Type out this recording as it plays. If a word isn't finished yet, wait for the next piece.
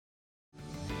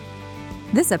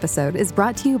This episode is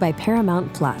brought to you by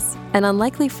Paramount Plus. An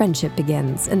unlikely friendship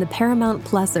begins in the Paramount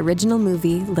Plus original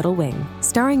movie Little Wing,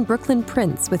 starring Brooklyn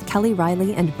Prince with Kelly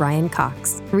Riley and Brian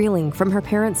Cox. Reeling from her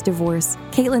parents' divorce,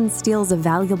 Caitlin steals a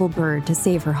valuable bird to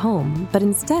save her home, but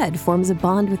instead forms a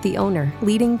bond with the owner,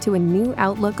 leading to a new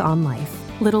outlook on life.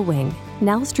 Little Wing,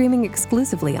 now streaming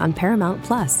exclusively on Paramount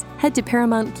Plus. Head to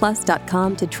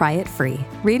ParamountPlus.com to try it free.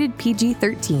 Rated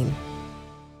PG-13.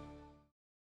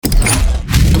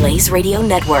 Blaze Radio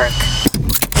Network.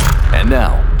 And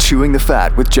now, Chewing the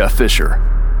Fat with Jeff Fisher.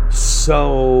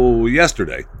 So,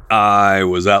 yesterday, I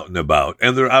was out and about,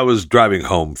 and I was driving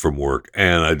home from work,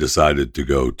 and I decided to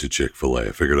go to Chick-fil-A.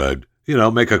 I figured I'd,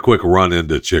 make a quick run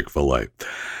into Chick-fil-A.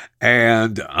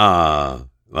 And, well,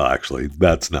 actually,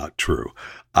 that's not true.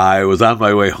 I was on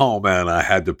my way home, and I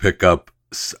had to pick up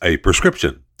a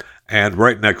prescription. And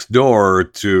right next door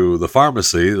to the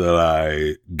pharmacy that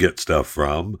I get stuff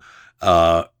from,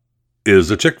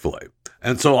 is a Chick-fil-A.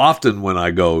 And so often when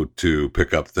I go to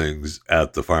pick up things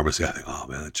at the pharmacy, I think, oh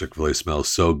man, the Chick-fil-A smells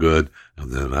so good.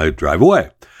 And then I drive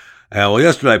away. And well,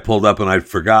 yesterday I pulled up and I'd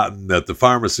forgotten that the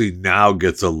pharmacy now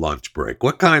gets a lunch break.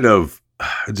 What kind of,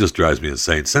 it just drives me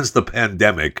insane. Since the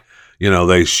pandemic,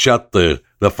 they shut the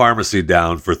pharmacy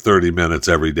down for 30 minutes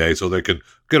every day so they can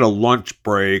get a lunch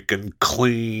break and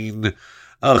clean.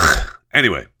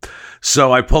 Anyway.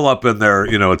 So I pull up in there,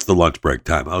 it's the lunch break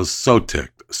time. I was so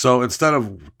ticked. So instead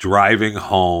of driving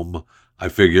home, I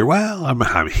figure, well,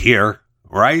 I'm here,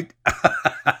 right?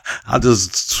 I'll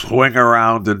just swing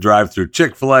around and drive through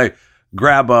Chick-fil-A,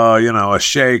 grab a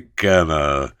shake and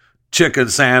a chicken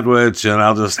sandwich, and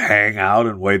I'll just hang out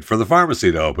and wait for the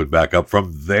pharmacy to open back up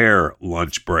from their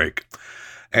lunch break.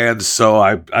 And so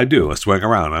I do. I swing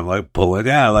around. I'm like pulling.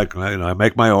 Yeah, I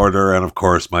make my order, and of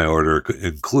course my order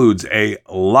includes a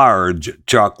large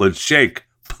chocolate shake,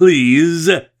 please.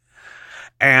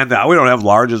 And we don't have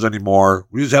larges anymore.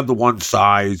 We just have the one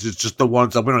size. It's just the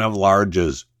one size. We don't have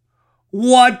larges.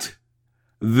 What?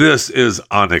 This is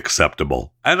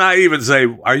unacceptable. And I even say,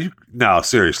 are you? No,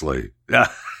 seriously.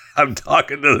 I'm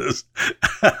talking to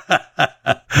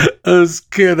this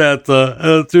kid at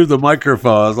through the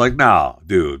microphone. I was like, no,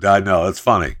 dude, I know, it's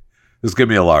funny. Just give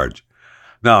me a large.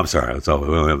 No, I'm sorry. We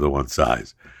only have the one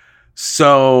size.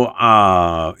 So,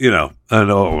 I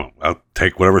know I'll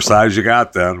take whatever size you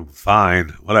got then. Fine,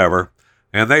 whatever.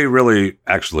 And they really,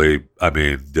 actually,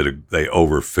 they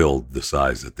overfilled the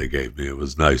size that they gave me. It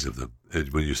was nice of them.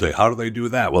 And when you say, how do they do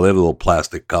that? Well, they have a little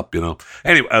plastic cup,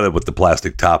 anyway, with the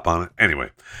plastic top on it. Anyway,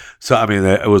 so,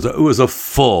 it was a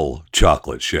full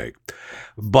chocolate shake.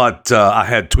 But I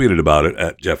had tweeted about it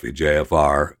at Jeffy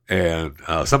JFR, and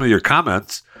some of your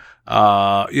comments,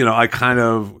 I kind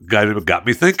of got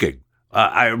me thinking.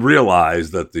 I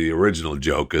realized that the original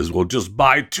joke is, well, just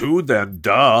buy two then,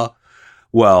 duh.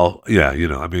 Well, yeah,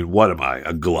 what am I,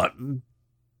 a glutton?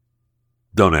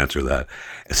 Don't answer that.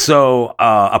 So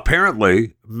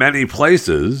apparently many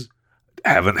places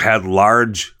haven't had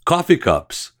large coffee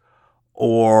cups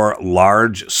or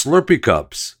large Slurpee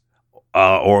cups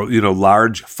or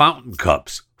large fountain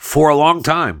cups for a long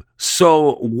time.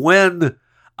 So when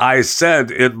I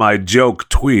said in my joke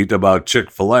tweet about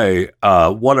Chick-fil-A,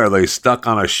 what are they, stuck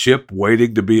on a ship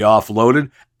waiting to be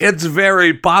offloaded? It's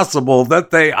very possible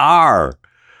that they are.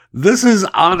 This is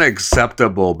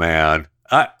unacceptable, man.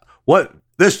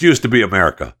 This used to be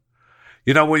America.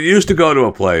 When you used to go to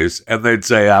a place and they'd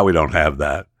say, we don't have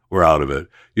that. We're out of it.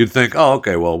 You'd think, oh,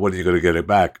 okay, well, when are you going to get it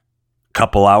back?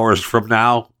 Couple hours from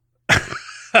now?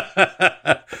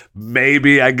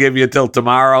 Maybe I give you till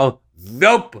tomorrow?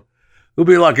 Nope. We'll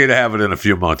be lucky to have it in a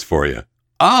few months for you.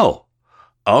 Oh,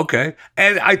 okay.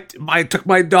 And I took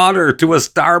my daughter to a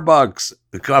Starbucks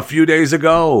a few days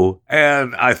ago,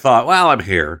 and I thought, well, I'm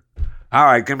here. All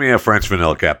right, give me a French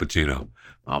vanilla cappuccino.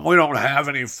 We don't have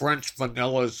any French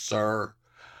vanillas, sir.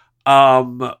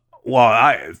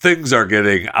 Things are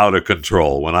getting out of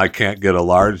control when I can't get a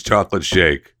large chocolate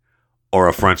shake or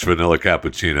a French vanilla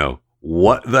cappuccino.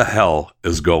 What the hell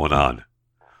is going on?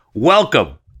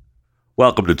 Welcome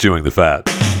to Chewing the Fat.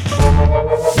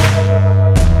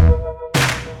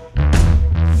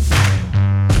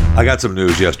 I got some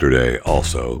news yesterday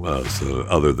also, so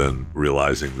other than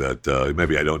realizing that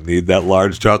maybe I don't need that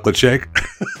large chocolate shake.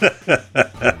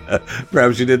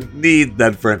 Perhaps you didn't need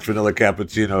that French vanilla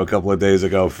cappuccino a couple of days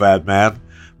ago, fat man.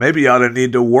 Maybe you ought to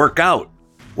need to work out.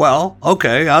 Well,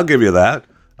 okay, I'll give you that.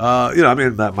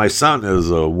 My son is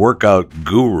a workout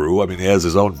guru. He has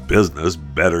his own business,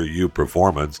 Better You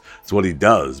Performance. It's what he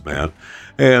does, man.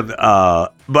 And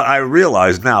but I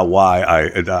realize now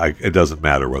why it doesn't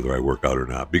matter whether I work out or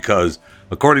not, because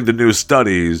according to new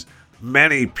studies,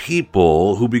 many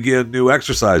people who begin new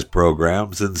exercise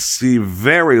programs and see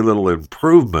very little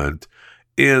improvement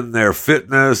in their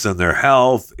fitness and their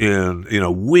health in,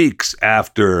 weeks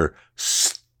after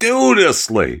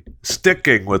studiously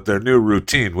sticking with their new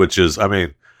routine, which is,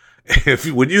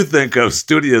 when you think of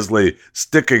studiously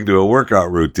sticking to a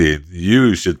workout routine,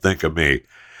 you should think of me.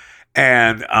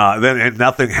 And then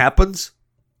nothing happens.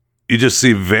 You just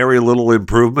see very little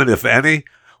improvement, if any.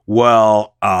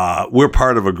 Well, we're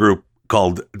part of a group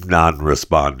called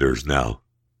non-responders now.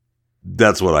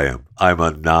 That's what I am. I'm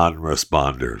a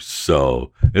non-responder.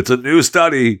 So it's a new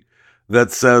study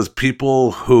that says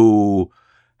people who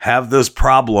have this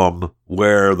problem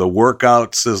where the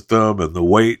workout system and the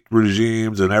weight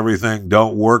regimes and everything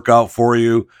don't work out for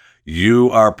you, you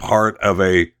are part of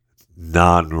a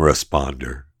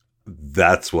non-responder.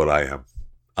 That's what I am.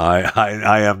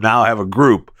 I am now have a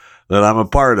group that I'm a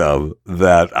part of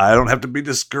that I don't have to be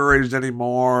discouraged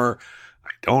anymore. I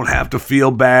don't have to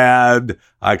feel bad.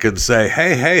 I can say,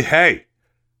 hey,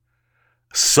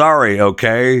 sorry,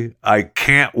 okay? I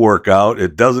can't work out.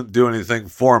 It doesn't do anything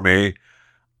for me.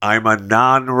 I'm a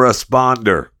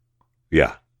non-responder.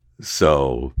 Yeah.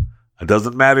 So it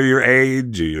doesn't matter your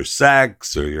age or your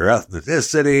sex or your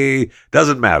ethnicity.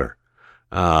 Doesn't matter.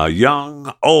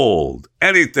 Young, old,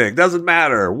 anything. Doesn't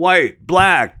matter. White,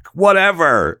 black,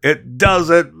 whatever. It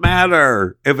doesn't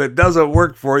matter. If it doesn't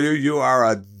work for you, you are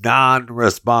a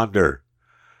non-responder.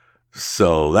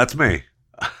 So that's me.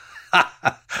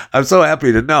 I'm so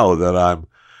happy to know that I'm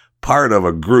part of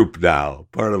a group now,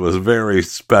 part of a very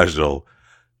special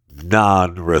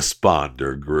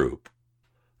non-responder group.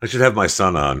 I should have my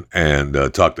son on and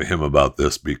talk to him about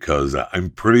this because I'm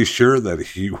pretty sure that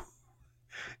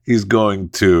he's going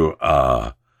to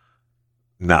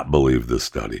not believe this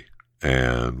study,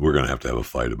 and we're going to have a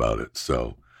fight about it.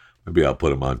 So maybe I'll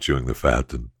put him on Chewing the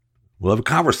Fat, and we'll have a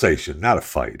conversation, not a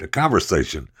fight, a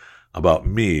conversation about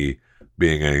me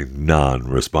being a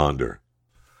non-responder.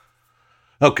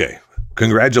 Okay,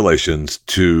 congratulations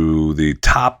to the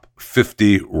top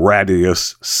 50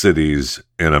 rattiest cities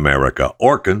in America.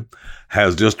 Orkin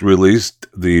has just released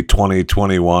the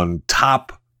 2021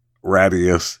 top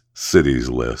rattiest cities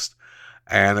list.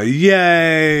 And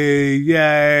yay,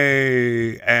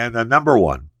 and a number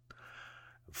one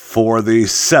for the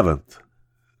 7th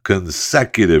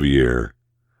consecutive year,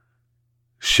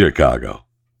 Chicago.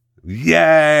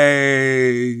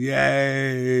 Yay.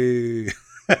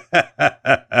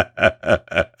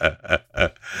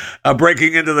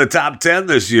 Breaking into the top 10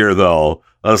 this year, though,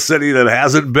 a city that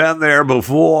hasn't been there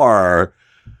before,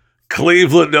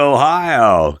 Cleveland,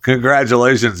 Ohio.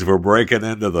 Congratulations for breaking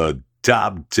into the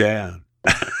top 10.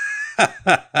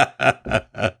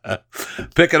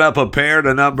 Picking up a pair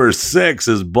to number 6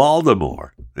 is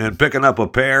Baltimore. And picking up a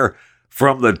pair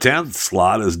from the 10th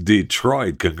slot is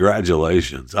Detroit.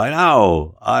 Congratulations. I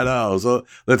know. So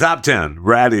the top 10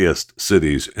 rattiest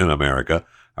cities in America.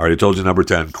 I already told you number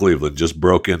 10, Cleveland, just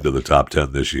broke into the top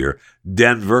 10 this year.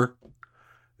 Denver,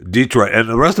 Detroit, and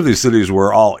the rest of these cities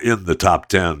were all in the top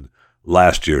 10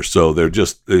 last year. So they're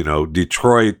just,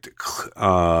 Detroit,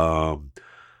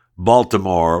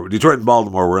 Baltimore. Detroit and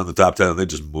Baltimore were in the top 10, and they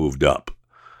just moved up.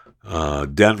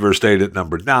 Denver stayed at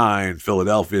number 9,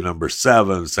 Philadelphia number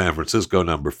 7, San Francisco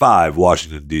number 5,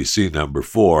 Washington, D.C. number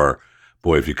 4.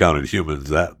 Boy, if you counted humans,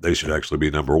 that they should actually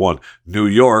be number 1. New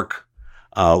York,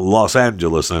 Los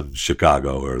Angeles, and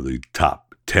Chicago are the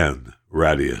top 10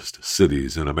 rattiest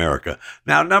cities in America.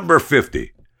 Now, number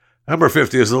 50. Number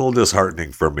 50 is a little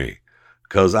disheartening for me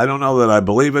because I don't know that I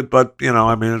believe it, but,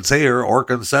 it's here.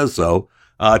 Orkin says so.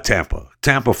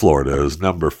 Tampa, Florida is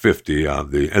number 50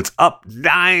 it's up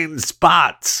 9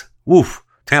 spots. Woof.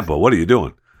 Tampa, what are you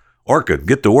doing? Orkin,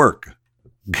 get to work.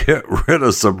 Get rid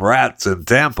of some rats in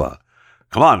Tampa.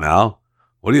 Come on now.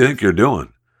 What do you think you're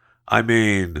doing?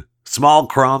 Small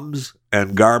crumbs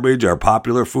and garbage are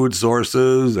popular food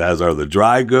sources, as are the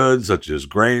dry goods, such as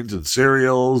grains and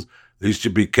cereals. These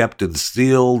should be kept in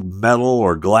sealed metal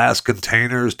or glass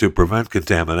containers to prevent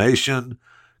contamination.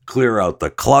 Clear out the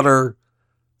clutter.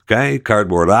 Okay,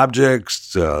 cardboard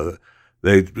objects. First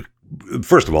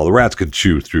of all, the rats can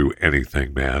chew through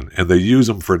anything, man, and they use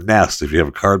them for nests. If you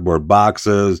have cardboard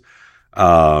boxes,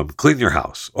 clean your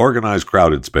house, organize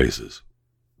crowded spaces.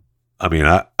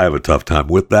 I have a tough time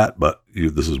with that, but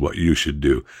this is what you should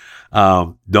do.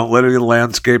 Don't let any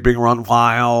landscaping run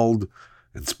wild.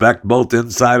 Inspect both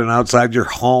inside and outside your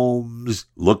homes.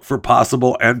 Look for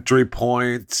possible entry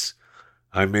points.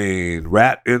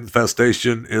 Rat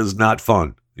infestation is not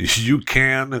fun. You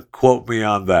can quote me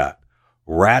on that.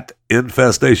 Rat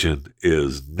infestation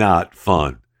is not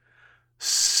fun.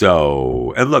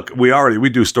 So, and look, we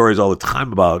do stories all the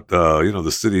time about,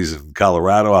 the cities in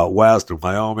Colorado out west and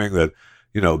Wyoming that,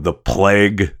 the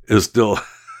plague is still.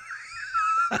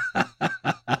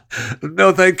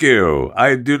 No, thank you.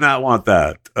 I do not want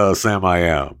that, Sam I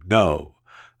Am. No,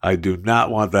 I do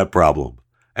not want that problem.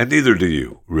 And neither do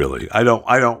you, really. I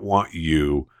don't want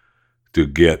you to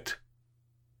get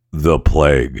the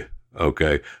plague.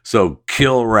 Okay. So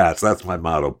kill rats. That's my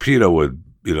motto. PETA would,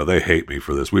 they hate me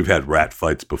for this. We've had rat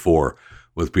fights before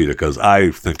with PETA because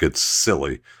I think it's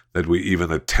silly that we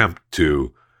even attempt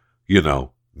to,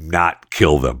 not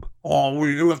kill them. Oh,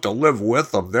 you have to live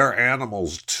with them. They're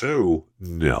animals too.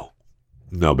 No,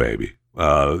 baby.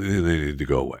 They need to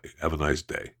go away. Have a nice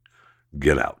day.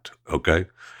 Get out. Okay.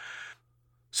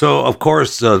 So, of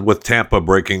course, with Tampa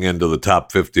breaking into the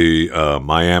top 50,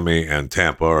 Miami and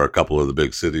Tampa are a couple of the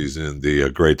big cities in the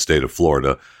great state of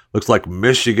Florida. Looks like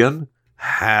Michigan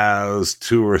has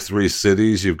 2 or 3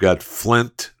 cities. You've got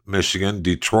Flint, Michigan,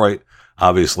 Detroit,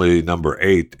 obviously number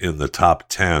 8 in the top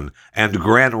 10, and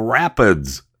Grand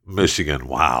Rapids, Michigan.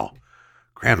 Wow.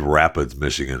 Grand Rapids,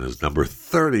 Michigan is number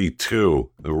 32,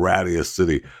 the rattiest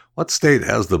city. What state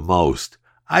has the most?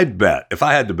 I'd bet, if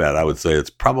I had to bet, I would say it's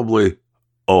probably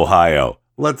Ohio.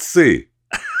 Let's see.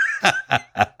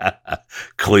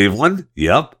 Cleveland.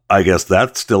 Yep. I guess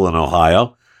that's still in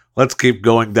Ohio. Let's keep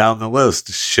going down the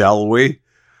list, shall we?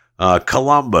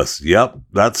 Columbus. Yep.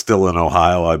 That's still in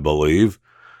Ohio, I believe.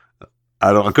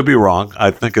 I could be wrong.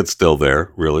 I think it's still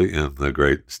there, really, in the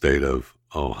great state of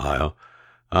Ohio.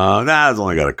 It's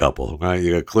only got a couple, right?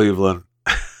 You got Cleveland.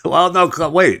 Well, no,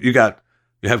 wait. You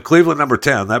have Cleveland number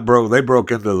 10. They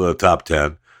broke into the top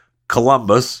 10.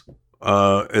 Columbus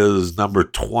is number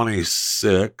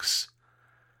 26,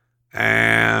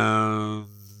 and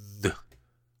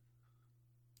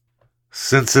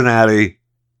Cincinnati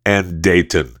and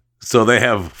Dayton. So they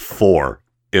have 4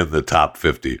 in the top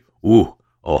 50. Ooh,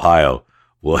 Ohio,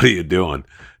 what are you doing?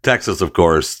 Texas, of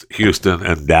course, Houston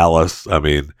and Dallas. I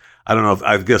mean, I don't know.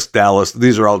 I guess Dallas,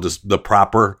 these are all just the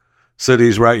proper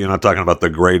cities, right? You're not talking about the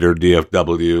greater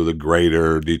DFW, the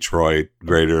greater Detroit,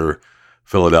 greater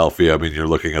Philadelphia. I mean, you're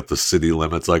looking at the city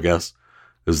limits, I guess,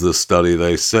 is this study.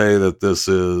 They say that this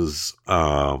is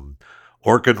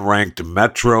Orkin ranked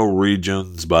metro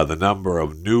regions by the number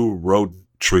of new rodent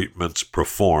treatments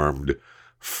performed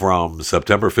from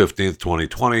September 15th,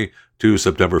 2020 to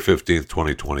September 15th,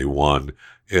 2021.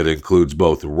 It includes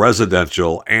both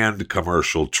residential and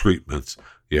commercial treatments.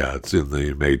 Yeah, it's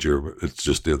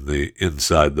just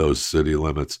inside those city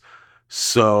limits.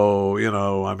 So,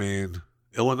 I mean,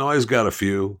 Illinois' got a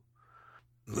few,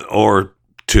 or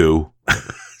 2.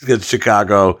 It's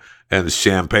Chicago and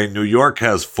Champaign. New York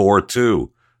has 4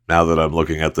 too. Now that I'm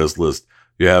looking at this list,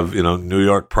 you have, New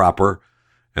York proper,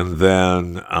 and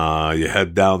then you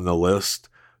head down the list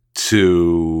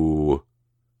to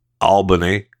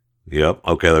Albany. Yep.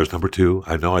 Okay, there's number 2.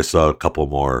 I know I saw a couple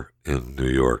more in New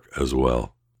York as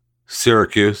well.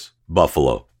 Syracuse,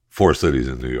 Buffalo, 4 cities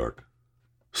in New York.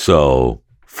 So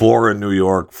 4 in New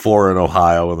York, 4 in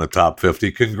Ohio in the top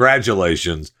 50.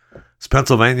 Congratulations. It's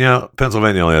Pennsylvania.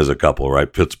 Pennsylvania only has a couple,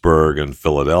 right? Pittsburgh and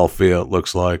Philadelphia, it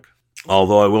looks like.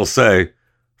 Although I will say,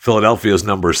 Philadelphia is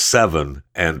number 7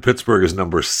 and Pittsburgh is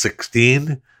number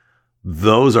 16.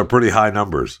 Those are pretty high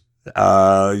numbers.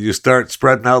 You start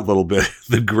spreading out a little bit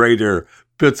the greater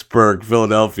Pittsburgh,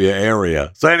 Philadelphia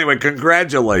area. So anyway,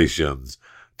 congratulations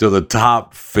to the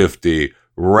top 50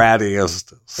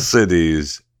 rattiest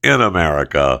cities in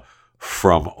America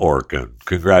from Orkin.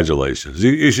 Congratulations.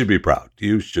 You should be proud.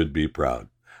 You should be proud.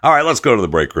 All right, let's go to the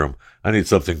break room. I need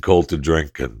something cold to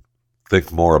drink and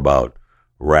think more about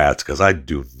rats because I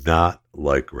do not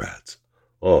like rats.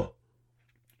 Oh,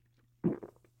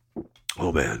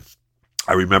 man.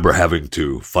 I remember having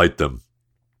to fight them.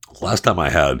 Last time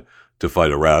I had to fight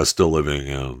a rat, I was still living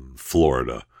in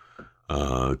Florida.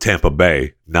 Tampa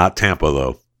Bay. Not Tampa,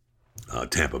 though.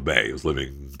 Tampa Bay. I was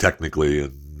living technically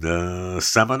in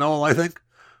Seminole, I think.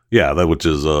 Yeah, which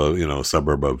is a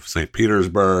suburb of St.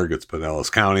 Petersburg. It's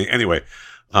Pinellas County. Anyway,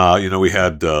 we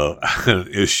had an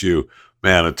issue.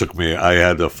 Man, I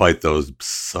had to fight those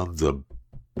sons of.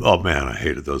 Oh man, I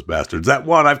hated those bastards. That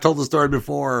one, I've told the story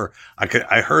before.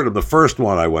 I heard of the first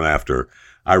one I went after.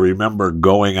 I remember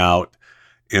going out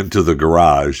into the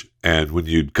garage, and when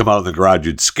you'd come out of the garage,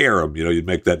 you'd scare them. You'd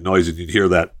make that noise, and you'd hear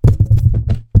that.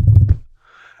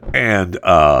 And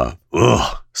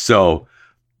so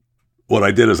what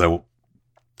I did is I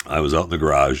was out in the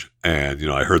garage, and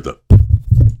I heard the.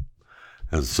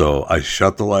 And so I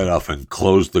shut the light off and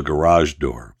closed the garage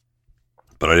door,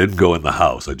 but I didn't go in the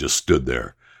house. I just stood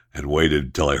there and waited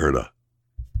until I heard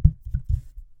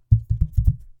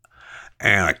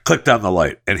and I clicked on the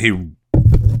light, and he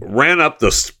ran up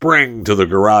the spring to the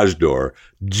garage door,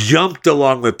 jumped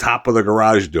along the top of the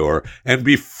garage door, and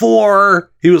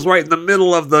before he was right in the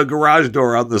middle of the garage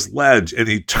door on this ledge, and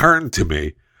he turned to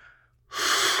me,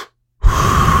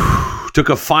 took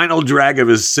a final drag of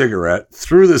his cigarette,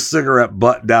 threw the cigarette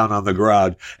butt down on the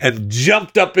garage, and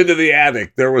jumped up into the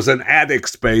attic. There was an attic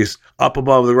space up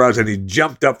above the garage, and he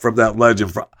jumped up from that ledge in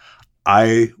front.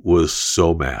 I was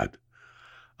so mad.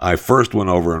 I first went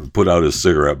over and put out his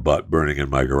cigarette butt burning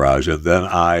in my garage, and then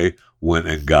I went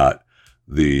and got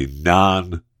the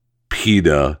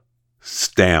non-PETA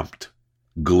stamped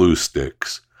glue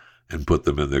sticks and put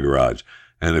them in the garage.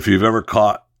 And if you've ever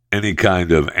caught any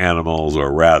kind of animals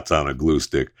or rats on a glue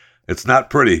stick, it's not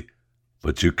pretty,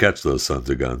 but you catch those sons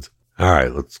of guns. All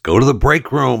right, let's go to the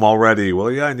break room already.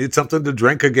 Well, yeah, I need something to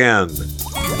drink again.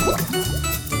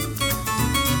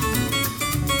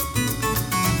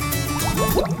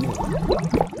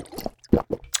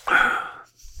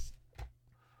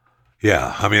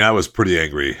 Yeah, I mean, I was pretty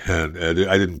angry, and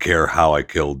I didn't care how I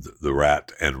killed the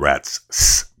rat, and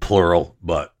rats, plural,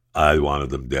 but I wanted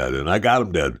them dead, and I got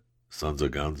them dead, sons of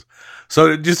guns. So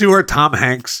did you see where Tom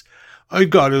Hanks, I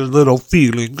got his little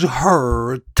feelings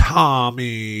hurt,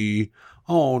 Tommy.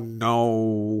 Oh,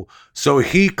 no. So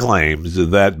he claims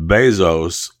that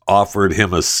Bezos offered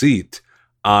him a seat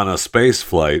on a space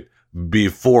flight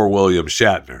before William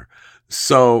Shatner.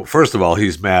 So, first of all,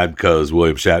 he's mad because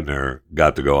William Shatner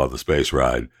got to go on the space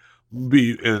ride.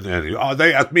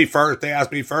 They asked me first.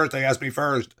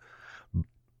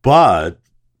 But,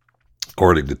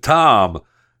 according to Tom,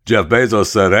 Jeff Bezos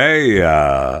said, hey,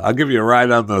 I'll give you a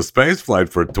ride on the space flight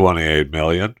for $28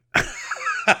 million.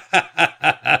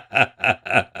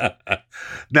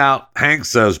 Now, Hank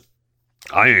says,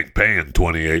 I ain't paying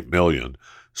 $28 million.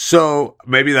 So,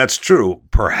 maybe that's true.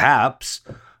 Perhaps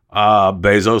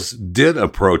Bezos did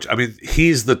approach. I mean,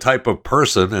 he's the type of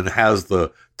person and has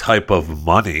the type of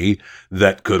money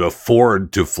that could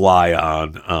afford to fly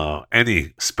on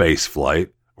any space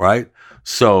flight, right?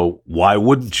 So why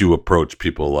wouldn't you approach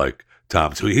people like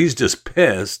Tom? So he's just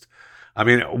pissed. I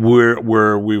mean,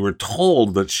 we were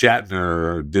told that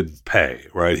Shatner didn't pay,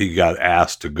 right? He got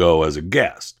asked to go as a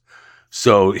guest.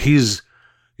 So he's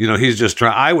just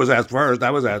trying. I was asked first. It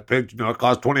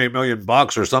cost $28 million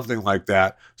or something like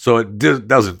that. So it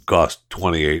doesn't cost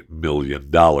 $28 million,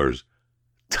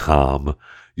 Tom.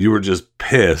 You were just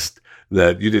pissed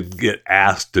that you didn't get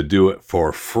asked to do it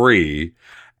for free,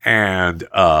 and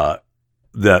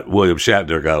that William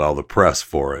Shatner got all the press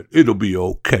for it. It'll be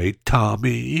okay,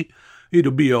 Tommy.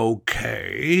 It'll be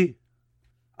okay.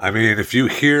 I mean, if you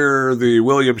hear the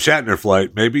William Shatner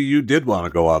flight, maybe you did want to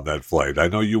go on that flight. I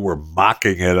know you were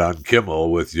mocking it on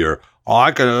Kimmel with your,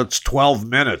 it's 12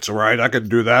 minutes, right? I can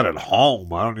do that at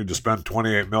home. I don't need to spend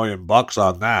 $28 million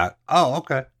on that. Oh,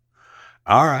 okay.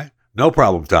 All right. No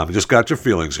problem, Tom. You just got your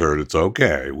feelings hurt. It's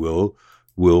okay. We'll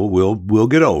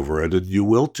get over it, and you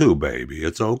will too, baby.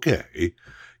 It's okay.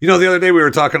 The other day we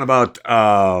were talking about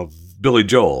Billy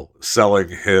Joel selling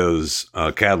his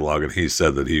catalog, and he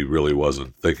said that he really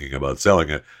wasn't thinking about selling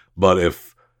it, but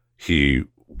if he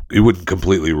wouldn't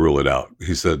completely rule it out.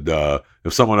 He said,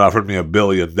 if someone offered me $1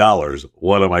 billion,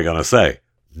 what am I going to say?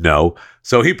 No.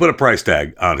 So he put a price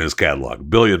tag on his catalog, $1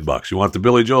 billion. You want the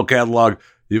Billy Joel catalog?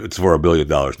 It's for $1 billion.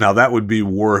 Now that would be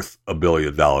worth $1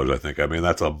 billion, I think. I mean,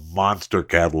 that's a monster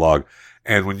catalog.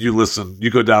 And when you listen, you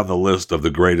go down the list of the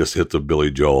greatest hits of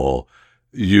Billy Joel,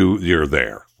 you're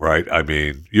there, right? I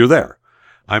mean, you're there.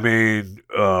 I mean,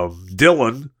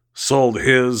 Dylan sold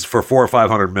his for $400 or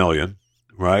 $500 million,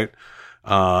 right?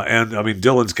 And I mean,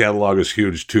 Dylan's catalog is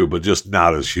huge too, but just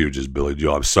not as huge as Billy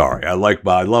Joel. I'm sorry. I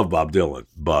love Bob Dylan,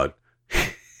 but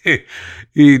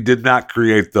he did not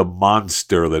create the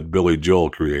monster that Billy Joel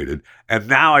created. And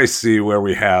now I see where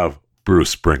we have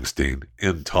Bruce Springsteen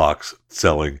in talks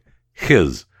selling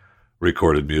his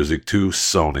recorded music to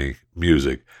Sony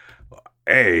Music.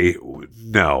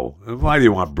 No. Why do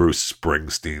you want Bruce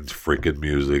Springsteen's freaking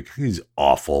music? He's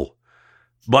awful.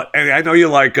 But I know you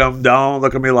like him. Don't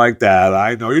look at me like that.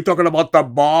 I know you're talking about the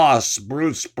boss,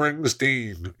 Bruce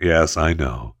Springsteen. Yes, I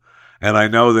know. And I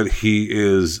know that he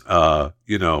is,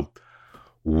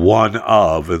 one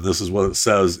of, and this is what it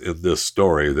says in this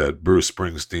story, that Bruce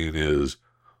Springsteen is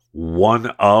one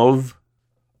of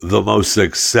the most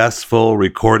successful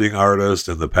recording artists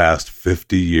in the past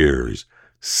 50 years.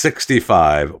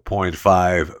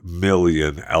 65.5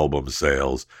 million album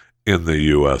sales in the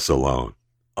U.S. alone.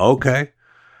 Okay.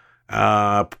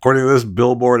 According to this,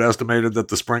 Billboard estimated that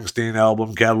the Springsteen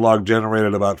album catalog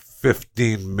generated about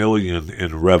 $15 million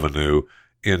in revenue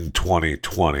in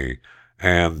 2020.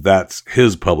 And that's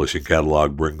his publishing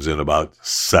catalog brings in about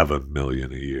 $7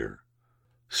 million a year.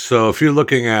 So if you're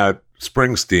looking at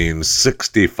Springsteen's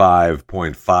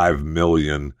 $65.5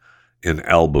 million in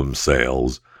album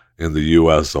sales in the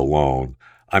U.S. alone,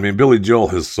 I mean, Billy Joel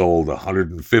has sold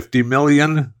 150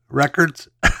 million records,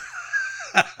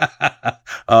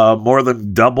 more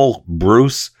than double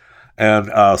Bruce.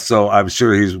 And so I'm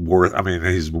sure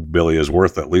Billy is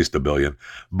worth at least $1 billion,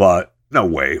 but no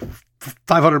way.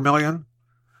 500 million?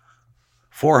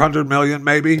 400 million,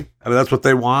 maybe? I mean, that's what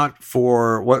they want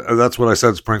for what? That's what I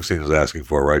said Springsteen is asking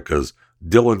for, right? Because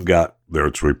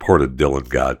it's reported Dylan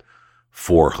got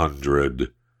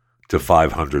 400 to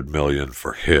 500 million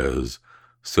for his.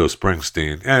 So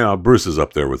Springsteen, Bruce is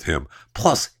up there with him.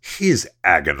 Plus, he's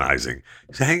agonizing.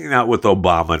 He's hanging out with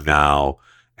Obama now.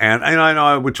 And I know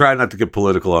I would try not to get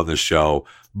political on this show,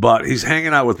 but he's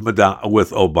hanging out with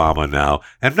Obama now.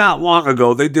 And not long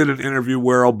ago, they did an interview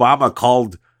where Obama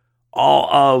called all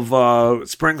of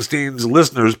Springsteen's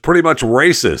listeners pretty much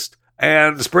racist.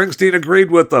 And Springsteen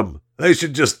agreed with them. They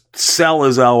should just sell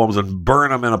his albums and burn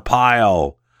them in a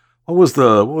pile. What was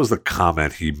the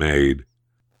comment he made?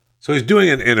 So he's doing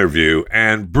an interview,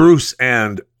 and Bruce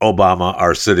and Obama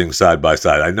are sitting side by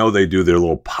side. I know they do their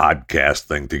little podcast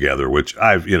thing together, which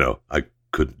don't know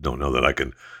that I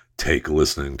can take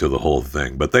listening to the whole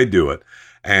thing, but they do it.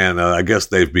 And I guess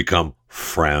they've become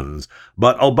friends.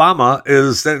 But Obama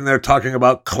is sitting there talking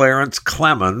about Clarence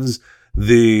Clemons,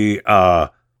 the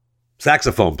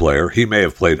saxophone player. He may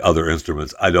have played other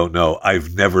instruments. I don't know.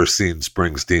 I've never seen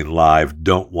Springsteen live,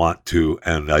 don't want to,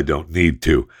 and I don't need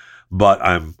to. But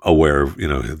I'm aware of,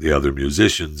 the other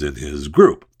musicians in his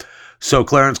group. So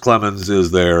Clarence Clemons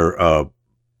is their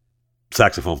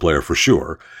saxophone player for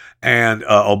sure. And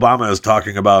Obama is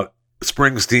talking about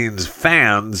Springsteen's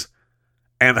fans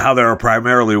and how they're a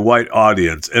primarily white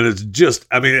audience. And it's just,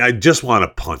 I just want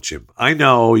to punch him. I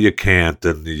know you can't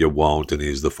and you won't, and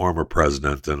he's the former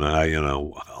president and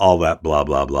all that blah,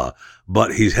 blah, blah.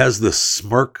 But he has this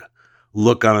smirk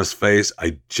look on his face.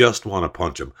 I just want to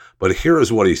punch him. But here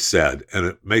is what he said, and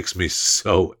it makes me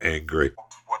so angry.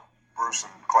 What Bruce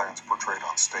and Clarence portrayed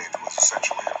on stage was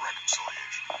essentially a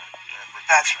reconciliation.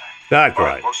 That's right. That's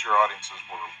right. Most of your audiences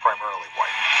were primarily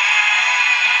white.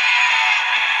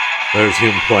 There's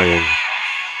him playing. And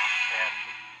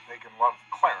they can love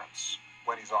Clarence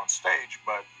when he's on stage,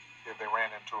 but if they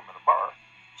ran into him in a bar,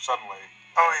 suddenly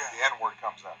the N-word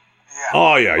comes out. Yeah.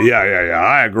 Oh, yeah.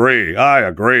 I agree,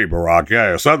 Barack.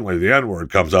 Yeah, suddenly the N-word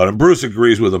comes out, and Bruce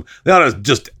agrees with him. They ought to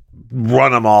just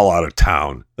run them all out of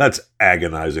town. That's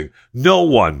agonizing. No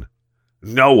one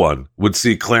would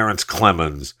see Clarence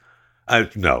Clemons.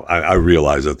 I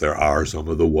realize that there are some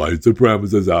of the white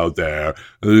supremacists out there.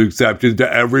 There's exceptions to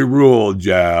every rule,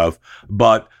 Jeff.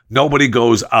 But nobody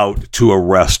goes out to a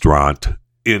restaurant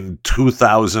in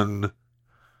 2000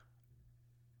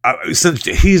 since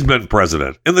he's been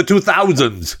president. In the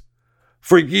 2000s,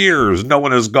 for years, no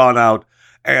one has gone out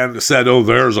and said, oh,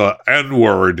 there's a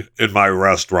N-word in my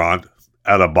restaurant,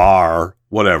 at a bar,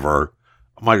 whatever.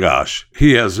 Oh my gosh,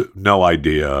 he has no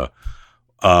idea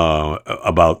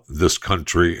about this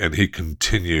country, and he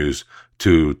continues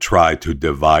to try to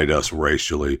divide us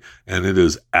racially, and it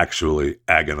is actually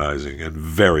agonizing and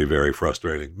very, very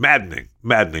frustrating.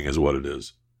 Maddening is what it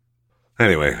is.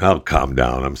 Anyway, I'll calm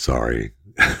down. I'm sorry.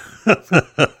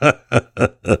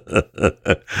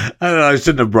 I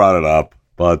shouldn't have brought it up,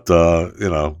 but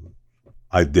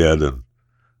I did, and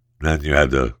then you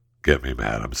had to get me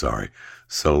mad. I'm sorry.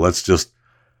 So let's just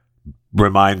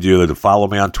remind you to follow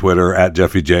me on Twitter at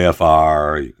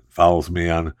JeffyJFR. You can follow me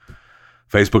on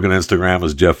Facebook and Instagram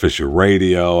as Jeff Fisher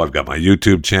Radio. I've got my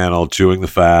YouTube channel, Chewing the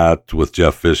Fat with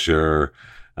Jeff Fisher.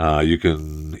 You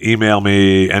can email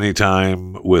me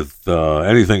anytime with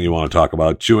anything you want to talk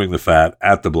about,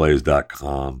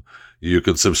 chewingthefat@theblaze.com. You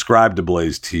can subscribe to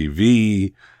Blaze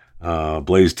TV,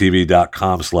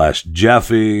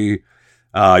 blazetv.com/Jeffy.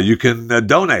 You can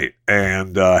donate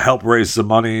and help raise some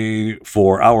money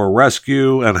for our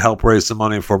rescue and help raise some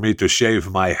money for me to shave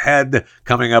my head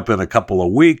coming up in a couple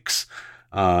of weeks.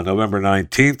 November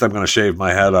 19th, I'm going to shave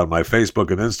my head on my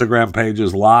Facebook and Instagram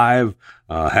pages live.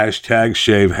 Hashtag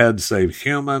Shave Head Save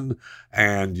Human.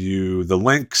 And the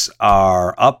links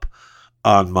are up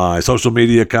on my social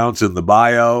media accounts in the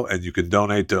bio, and you can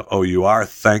donate to OUR.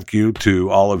 Thank you to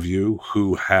all of you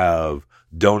who have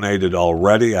donated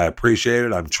already. I appreciate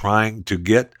it. I'm trying to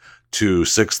get to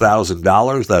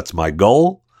 $6,000. That's my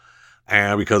goal.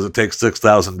 And because it takes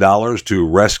 $6,000 to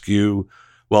rescue,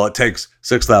 it takes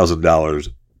 $6,000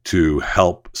 to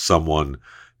help someone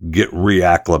get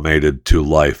reacclimated to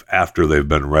life after they've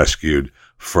been rescued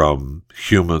from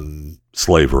human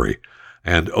slavery.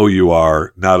 And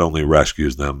OUR not only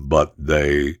rescues them, but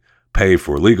they pay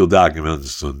for legal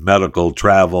documents and medical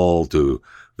travel to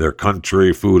their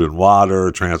country, food and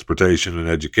water, transportation and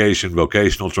education,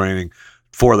 vocational training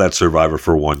for that survivor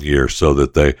for 1 year, so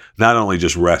that they not only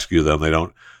just rescue them, they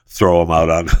don't throw them out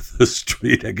on the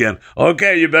street again.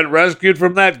 Okay, you've been rescued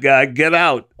from that guy. Get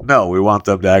out. No, we want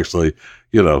them to actually,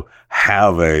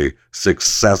 have a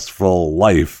successful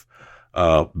life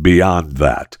beyond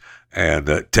that. And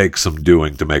it takes some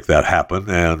doing to make that happen.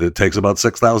 And it takes about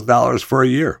 $6,000 for a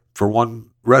year for one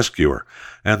rescuer.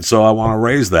 And so I want to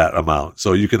raise that amount.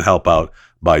 So you can help out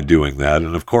by doing that.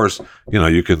 And of course,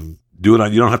 you can do it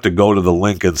on, you don't have to go to the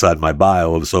link inside my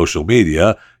bio of social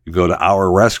media. You go to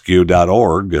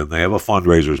ourrescue.org and they have a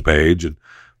fundraisers page, and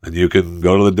you can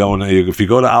go to the donate. If you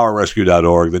go to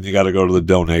ourrescue.org, then you got to go to the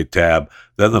donate tab,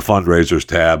 then the fundraisers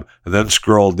tab, and then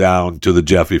scroll down to the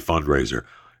Jeffy fundraiser.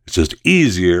 It's just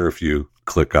easier if you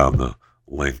click on the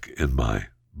link in my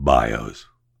bios.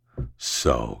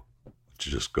 So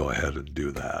just go ahead and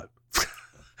do that.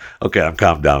 Okay, I'm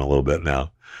calmed down a little bit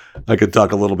now. I could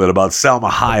talk a little bit about Salma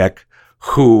Hayek,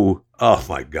 who, oh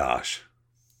my gosh,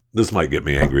 this might get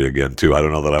me angry again too. I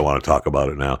don't know that I want to talk about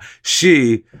it now.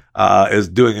 She is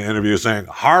doing an interview saying,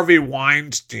 Harvey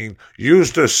Weinstein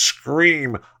used to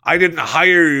scream, "I didn't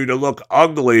hire you to look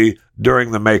ugly,"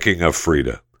 during the making of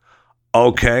Frida.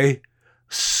 Okay,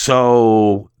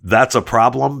 so that's a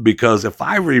problem, because if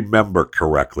I remember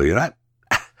correctly, and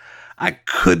I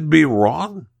could be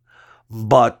wrong,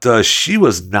 but she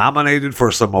was nominated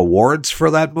for some awards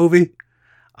for that movie.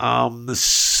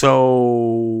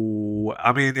 So,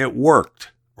 I mean, it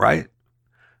worked, right?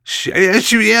 She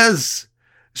is.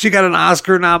 She got an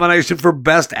Oscar nomination for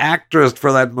Best Actress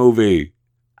for that movie.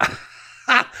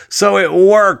 So it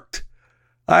worked.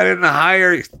 I didn't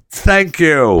hire you. Thank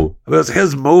you. It was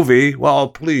his movie. Well,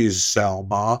 please,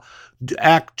 Selma,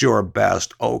 act your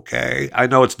best, okay? I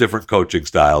know it's different coaching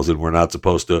styles, and we're not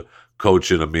supposed to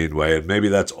coach in a mean way, and maybe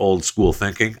that's old school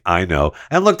thinking. I know.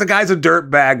 And look, the guy's a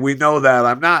dirtbag. We know that.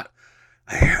 I'm not.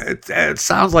 It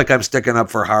sounds like I'm sticking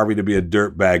up for Harvey to be a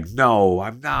dirtbag. No,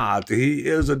 I'm not. He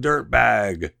is a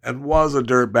dirtbag and was a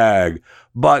dirtbag.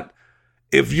 But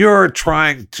if you're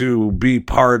trying to be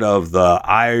part of the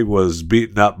I was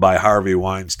beaten up by Harvey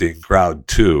Weinstein crowd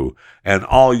too, and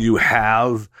all you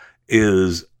have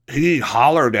is he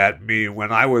hollered at me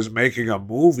when I was making a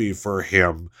movie for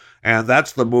him, and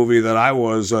that's the movie that I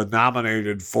was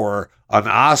nominated for an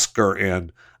Oscar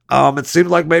in, it seemed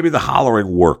like maybe the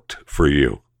hollering worked for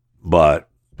you. But,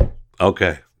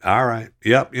 okay, all right.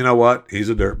 Yep, you know what? He's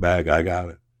a dirtbag. I got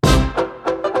it.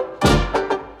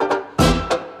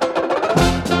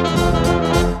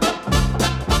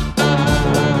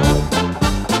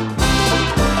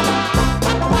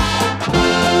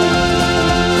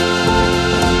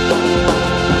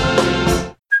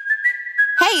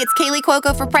 It's Kaylee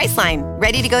Cuoco for Priceline.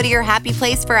 Ready to go to your happy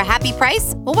place for a happy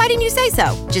price? Well, why didn't you say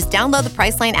so? Just download the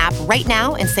Priceline app right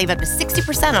now and save up to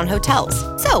 60% on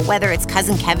hotels. So whether it's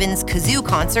Cousin Kevin's Kazoo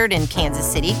Concert in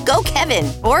Kansas City, go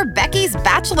Kevin, or Becky's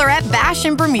Bachelorette Bash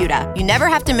in Bermuda, you never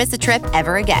have to miss a trip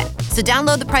ever again. So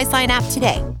download the Priceline app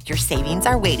today. Your savings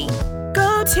are waiting.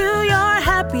 Go to your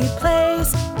happy place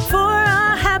for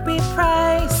a happy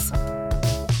price.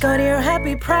 Go to your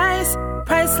happy price,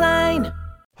 Priceline.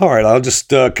 All right, I'll just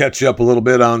catch you up a little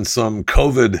bit on some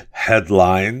COVID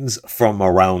headlines from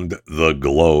around the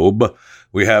globe.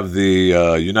 We have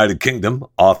the United Kingdom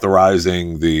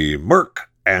authorizing the Merck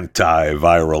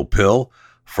antiviral pill,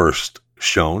 first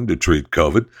shown to treat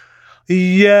COVID.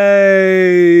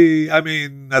 Yay! I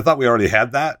mean, I thought we already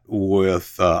had that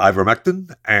with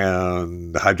ivermectin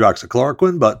and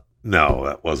hydroxychloroquine, but no,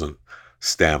 that wasn't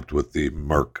stamped with the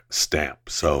Merck stamp.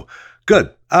 So good.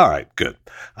 All right, good.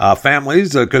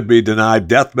 Families could be denied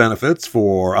death benefits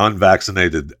for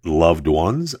unvaccinated loved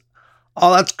ones.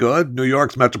 Oh, that's good. New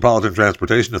York's Metropolitan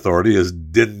Transportation Authority is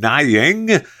denying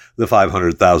the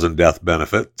 $500,000 death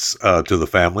benefits to the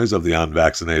families of the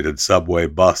unvaccinated subway,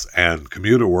 bus, and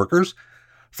commuter workers.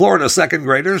 Florida second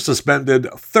graders suspended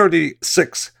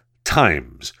 36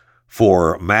 times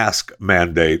for mask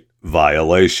mandate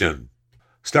violation.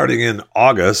 Starting in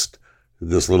August,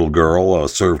 this little girl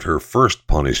served her first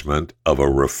punishment of a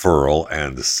referral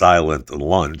and silent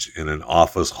lunch in an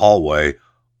office hallway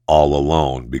all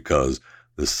alone because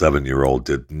the 7-year-old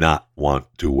did not want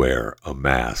to wear a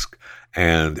mask.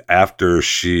 And after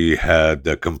she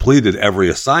had completed every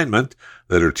assignment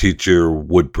that her teacher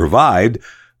would provide,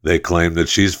 they claim that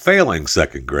she's failing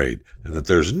second grade and that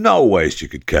there's no way she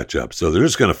could catch up. So they're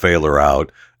just going to fail her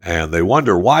out And they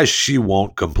wonder why she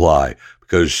won't comply.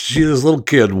 Because this little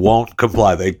kid won't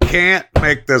comply. They can't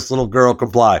make this little girl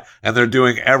comply. And they're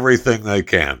doing everything they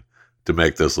can to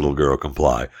make this little girl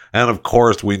comply. And of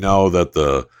course, we know that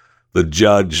the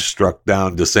judge struck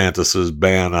down DeSantis's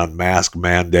ban on mask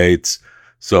mandates.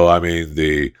 So, I mean,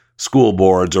 the school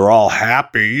boards are all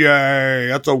happy. Yay,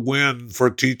 that's a win for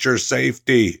teacher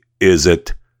safety. Is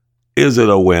it? Is it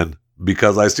a win?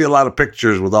 Because I see a lot of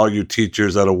pictures with all you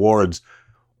teachers at awards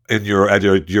in your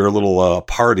little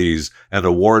parties and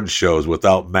award shows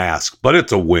without masks. But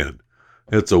it's a win.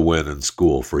 It's a win in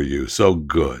school for you. So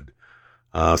good.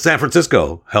 San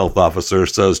Francisco health officer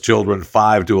says children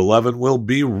 5 to 11 will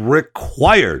be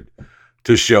required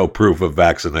to show proof of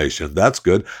vaccination. That's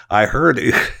good. I heard,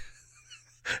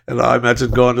 and I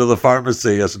mentioned going to the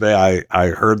pharmacy yesterday. I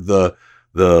heard the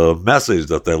message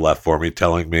that they left for me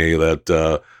telling me that,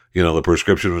 the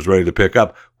prescription was ready to pick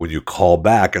up. When you call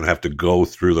back and have to go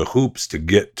through the hoops to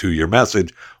get to your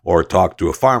message or talk to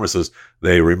a pharmacist,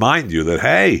 they remind you that,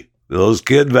 hey, those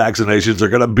kid vaccinations are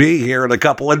going to be here in a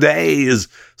couple of days.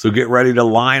 So get ready to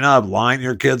line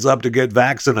your kids up to get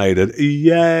vaccinated.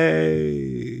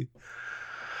 Yay.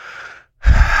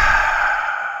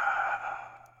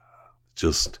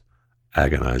 Just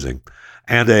agonizing.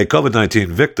 And a COVID-19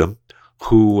 victim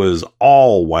who was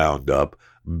all wound up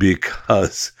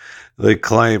because they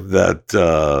claim that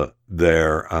their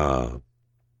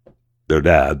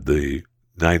dad, the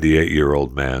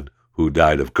 98-year-old man who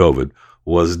died of COVID,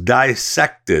 was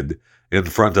dissected in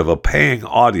front of a paying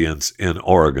audience in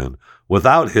Oregon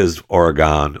without his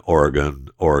Oregon.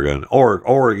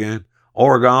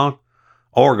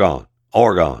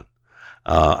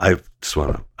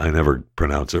 I never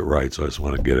pronounce it right, so I just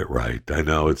want to get it right. I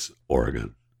know it's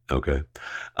Oregon. Okay.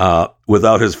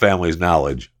 Without his family's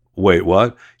knowledge. Wait,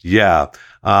 what? Yeah.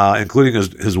 Including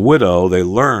his widow, they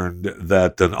learned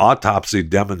that an autopsy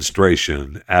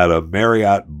demonstration at a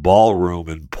Marriott ballroom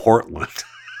in Portland.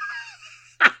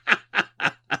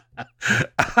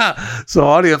 So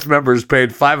audience members paid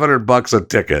 $500 a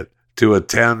ticket to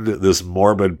attend this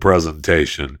morbid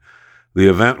presentation. The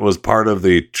event was part of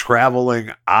the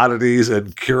Traveling Oddities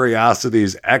and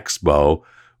Curiosities Expo,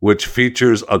 which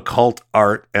features occult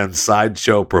art and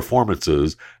sideshow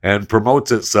performances and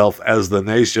promotes itself as the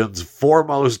nation's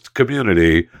foremost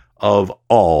community of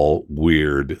all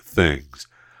weird things.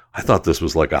 I thought this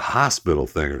was like a hospital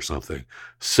thing or something.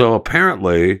 So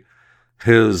apparently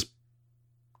his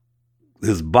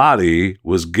body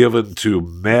was given to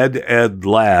MedEd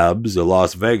Labs, a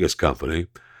Las Vegas company.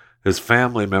 His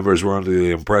family members were under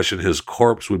the impression his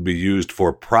corpse would be used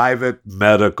for private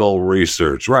medical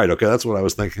research. Right, okay, that's what I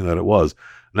was thinking that it was.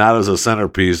 Not as a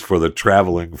centerpiece for the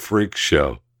traveling freak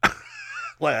show.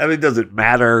 I mean, does it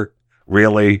matter,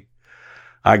 really?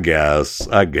 I guess.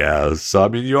 So, I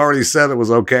mean, you already said it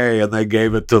was okay, and they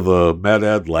gave it to the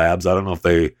MedEd Labs. I don't know if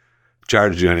they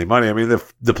charged you any money. I mean,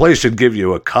 if the place should give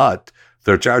you a cut. If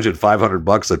they're charging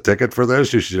 $500 a ticket for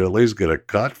this, you should at least get a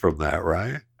cut from that,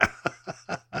 right?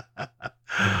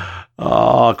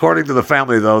 According to the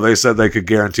family, though, they said they could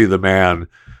guarantee the man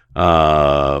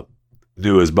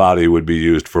knew his body would be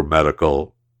used for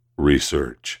medical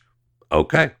research.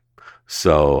 Okay.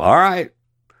 So, all right.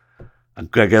 I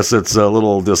guess it's a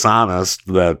little dishonest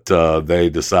that they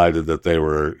decided that they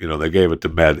were, they gave it to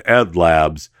MedEd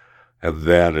Labs, and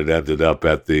then it ended up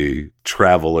at the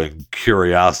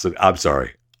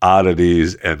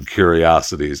Oddities and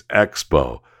Curiosities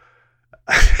Expo.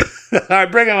 All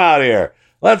right, bring him out here.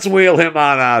 Let's wheel him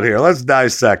on out here. Let's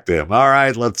dissect him. All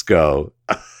right, let's go.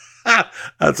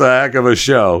 That's a heck of a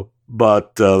show,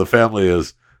 but the family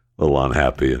is a little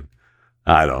unhappy, and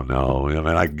I don't know. I mean,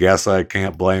 I guess I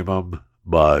can't blame them,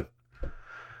 but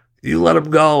you let him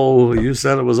go. You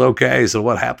said it was okay, so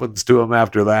what happens to him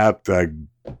after that, I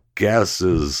guess,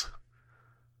 is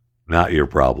not your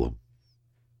problem.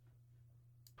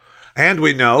 And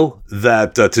we know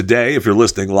that today, if you're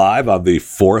listening live on the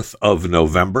 4th of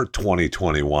November,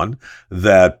 2021,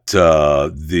 that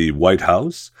the White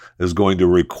House is going to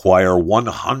require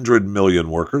 100 million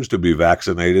workers to be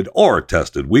vaccinated or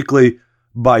tested weekly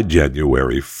by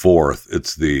January 4th.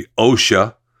 It's the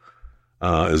OSHA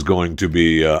is going to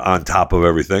be on top of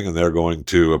everything, and they're going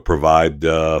to provide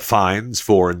fines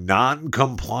for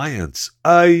non-compliance.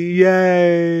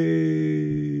 Yay!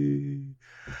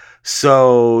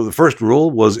 So the first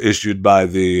rule was issued by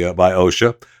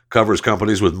OSHA, covers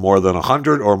companies with more than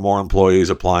 100 or more employees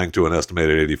applying to an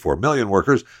estimated 84 million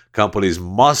workers. Companies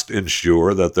must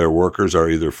ensure that their workers are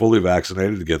either fully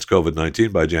vaccinated against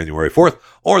COVID-19 by January 4th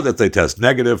or that they test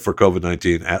negative for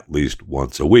COVID-19 at least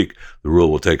once a week. The rule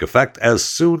will take effect as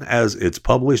soon as it's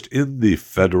published in the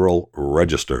Federal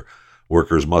Register.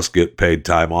 Workers must get paid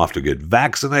time off to get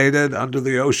vaccinated under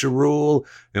the OSHA rule.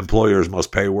 Employers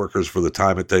must pay workers for the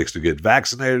time it takes to get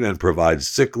vaccinated and provide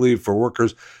sick leave for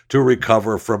workers to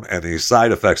recover from any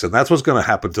side effects. And that's what's going to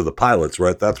happen to the pilots,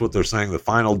 right? That's what they're saying. The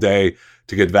final day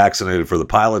to get vaccinated for the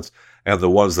pilots, and the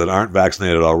ones that aren't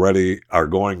vaccinated already are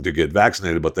going to get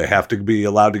vaccinated, but they have to be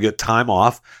allowed to get time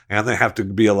off, and they have to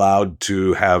be allowed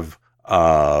to have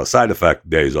side effect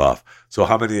days off. So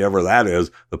how many ever that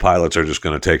is, the pilots are just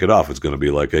going to take it off. It's going to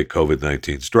be like a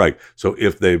COVID-19 strike. So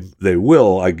if they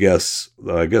will, I guess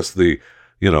the,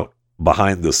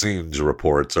 behind the scenes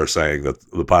reports are saying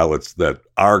that the pilots that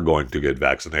are going to get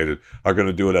vaccinated are going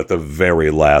to do it at the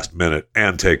very last minute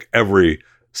and take every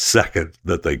second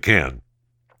that they can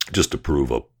just to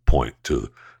prove a point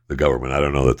to the government. I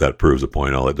don't know that proves a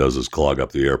point. All it does is clog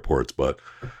up the airports, but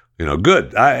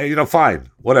good. Fine,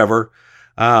 whatever.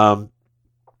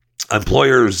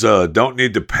 Employers don't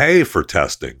need to pay for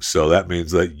testing, so that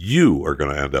means that you are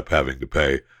going to end up having to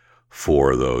pay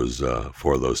for those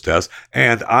tests.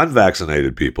 And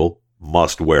unvaccinated people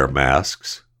must wear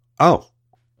masks. Oh,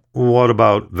 what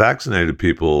about vaccinated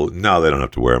people? No, they don't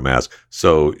have to wear a mask.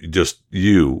 So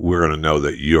we're going to know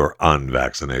that you're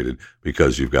unvaccinated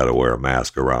because you've got to wear a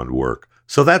mask around work.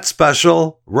 So that's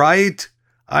special, right?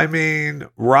 I mean,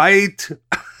 right?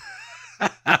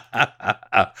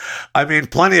 I mean,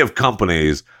 plenty of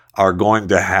companies are going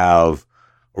to have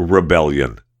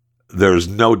rebellion. There's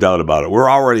no doubt about it. We're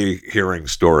already hearing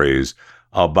stories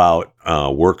about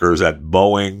workers at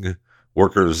Boeing,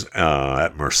 workers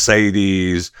at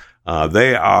Mercedes.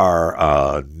 They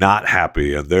are not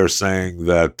happy, and they're saying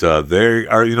that they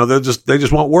are, they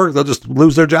just won't work. They'll just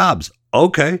lose their jobs.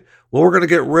 Okay, well, we're going to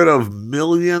get rid of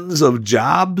millions of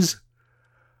jobs.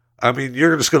 I mean,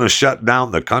 you're just going to shut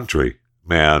down the country,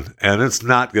 man, and it's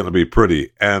not going to be pretty.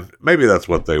 And maybe that's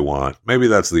what they want. Maybe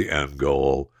that's the end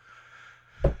goal.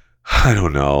 I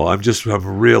don't know.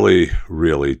 I'm really,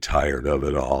 really tired of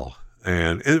it all.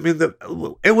 And I mean,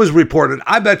 it was reported.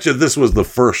 I bet you this was the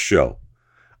first show.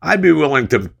 I'd be willing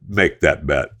to make that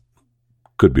bet.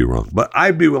 Could be wrong, but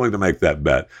I'd be willing to make that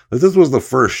bet that this was the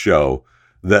first show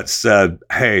that said,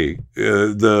 "Hey,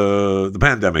 the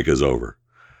pandemic is over.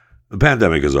 The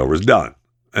pandemic is over. It's done."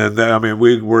 And then, I mean,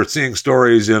 we're seeing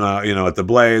stories at the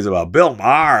Blaze about Bill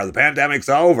Maher, the pandemic's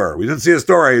over. We didn't see a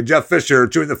story, Jeff Fisher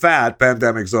chewing the fat,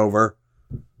 pandemic's over.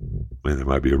 I mean, there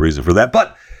might be a reason for that,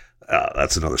 but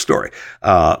that's another story.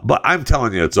 But I'm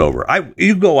telling you, it's over.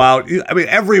 You go out,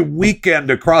 every weekend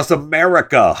across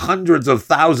America, hundreds of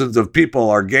thousands of people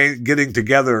are getting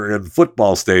together in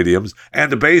football stadiums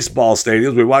and baseball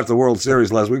stadiums. We watched the World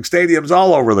Series last week. Stadiums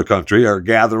all over the country are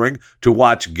gathering to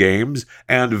watch games,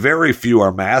 and very few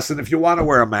are masked. And if you want to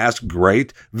wear a mask,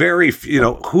 great. Very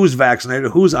few, who's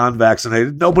vaccinated, who's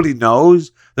unvaccinated, nobody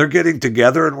knows. They're getting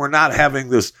together, and we're not having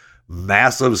this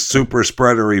massive super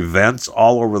spreader events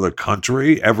all over the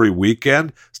country every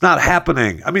weekend. It's not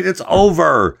happening. I mean, it's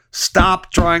over. Stop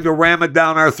trying to ram it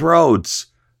down our throats.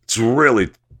 It's really,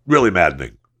 really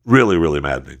maddening. Really, really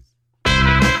maddening.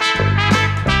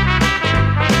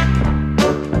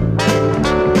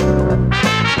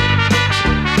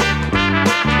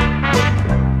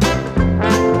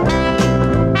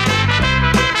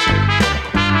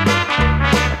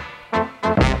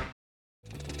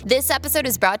 This episode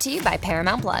is brought to you by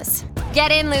Paramount Plus. Get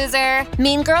in, loser!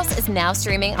 Mean Girls is now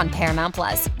streaming on Paramount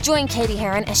Plus. Join Katie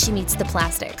Heron as she meets the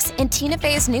plastics in Tina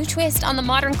Fey's new twist on the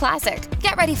modern classic.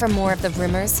 Get ready for more of the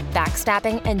rumors,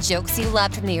 backstabbing, and jokes you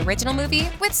loved from the original movie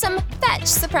with some fetch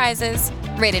surprises.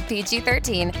 Rated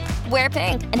PG-13. Wear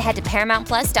pink and head to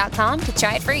ParamountPlus.com to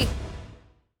try it free.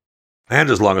 And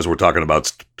as long as we're talking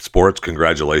about sports,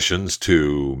 congratulations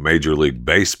to Major League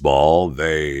Baseball.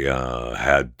 They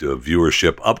had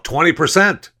viewership up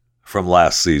 20% from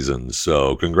last season.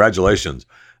 So congratulations.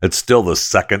 It's still the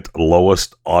second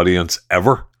lowest audience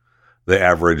ever. They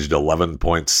averaged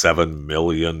 11.7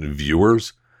 million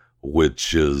viewers,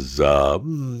 which is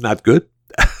not good.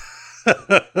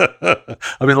 I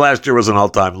mean, last year was an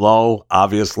all-time low.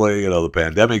 Obviously, the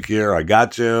pandemic year, I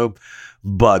got you.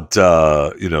 But,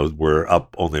 we're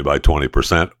up only by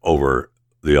 20% over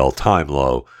the all-time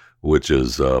low, which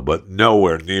is, but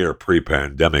nowhere near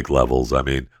pre-pandemic levels. I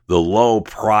mean, the low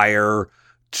prior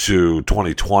to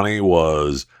 2020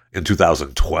 was in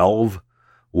 2012,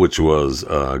 which was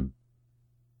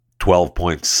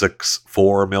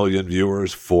 12.64 million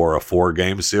viewers for a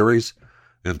 4-game series.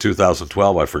 In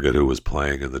 2012, I forget who was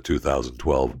playing in the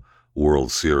 2012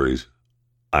 World Series.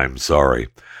 I'm sorry.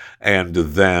 And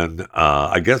then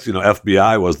I guess,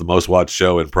 FBI was the most watched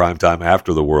show in primetime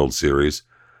after the World Series.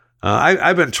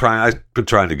 I've been trying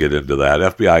to get into that.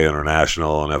 FBI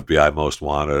International and FBI Most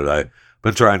Wanted. I've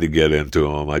been trying to get into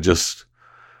them. I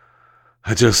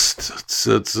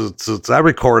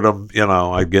record them,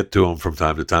 I get to them from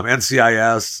time to time.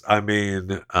 NCIS,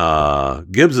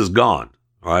 Gibbs is gone,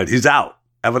 all right? He's out.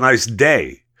 Have a nice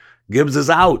day. Gibbs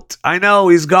is out. I know,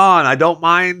 he's gone. I don't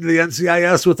mind the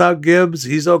NCIS without Gibbs.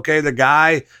 He's okay. The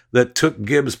guy that took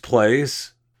Gibbs'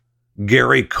 place,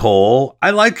 Gary Cole, I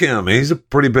like him. He's a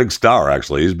pretty big star,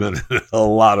 actually. He's been in a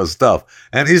lot of stuff.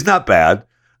 And he's not bad.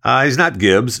 He's not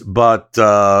Gibbs, but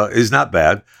he's not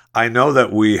bad. I know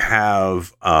that we've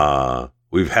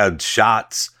had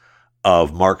shots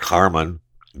of Mark Harmon,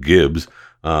 Gibbs,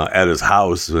 at his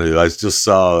house. I just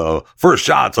saw first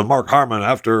shots of Mark Harmon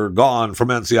after gone from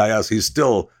NCIS. He's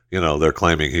still, they're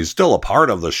claiming he's still a part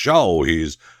of the show.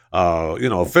 He's,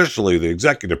 officially the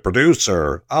executive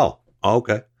producer. Oh,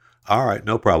 okay. All right,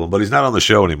 no problem. But he's not on the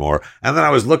show anymore. And then I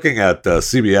was looking at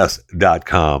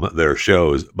CBS.com, their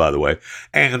shows, by the way,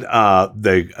 and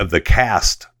the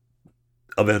cast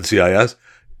of NCIS,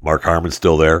 Mark Harmon's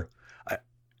still there.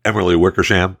 Emily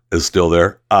Wickersham is still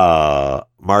there.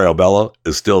 Mario Bello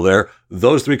is still there.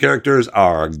 Those 3 characters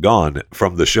are gone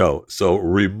from the show. So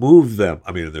remove them.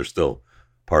 They're still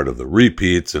part of the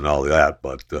repeats and all that,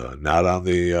 but not on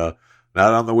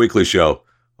the weekly show.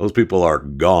 Those people are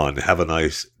gone. Have a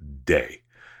nice day.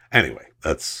 Anyway,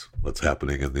 that's what's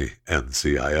happening in the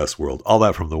NCIS world. All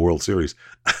that from the World Series.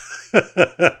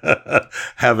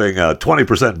 Having a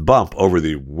 20% bump over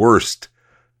the worst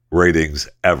ratings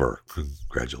ever.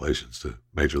 Congratulations to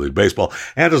Major League Baseball.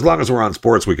 And as long as we're on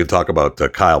sports, we can talk about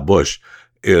Kyle Busch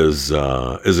is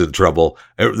in trouble.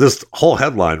 This whole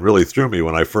headline really threw me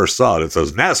when I first saw it. It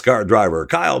says, NASCAR driver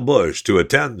Kyle Busch to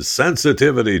attend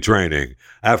sensitivity training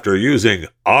after using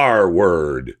R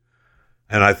word.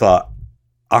 And I thought,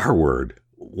 R word?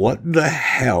 What the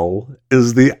hell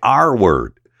is the R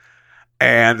word?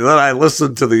 And then I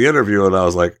listened to the interview and I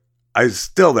was like,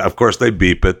 of course they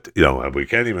beep it. We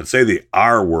can't even say the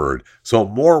R word. So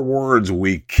more words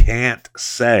we can't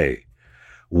say.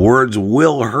 Words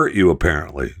will hurt you,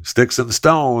 apparently. Sticks and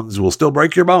stones will still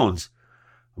break your bones.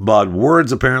 But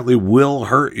words apparently will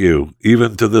hurt you,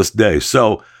 even to this day.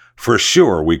 So for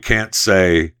sure, we can't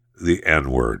say the N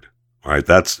word. All right,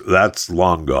 that's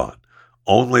long gone.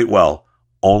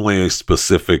 Only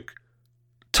specific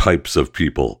types of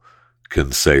people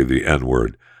can say the N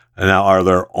word. Now, are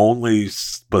there only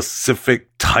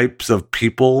specific types of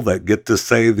people that get to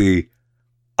say the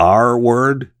R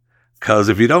word? Because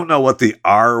if you don't know what the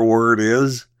R word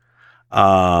is,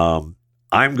 I'm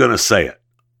going to say it.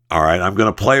 All right, I'm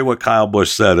going to play what Kyle Busch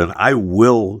said, and I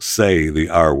will say the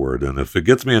R word. And if it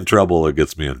gets me in trouble, it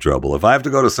gets me in trouble. If I have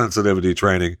to go to sensitivity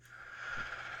training,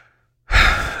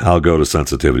 I'll go to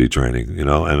sensitivity training, and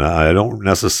I don't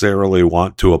necessarily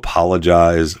want to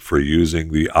apologize for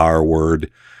using the R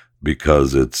word,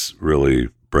 because it's really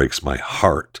breaks my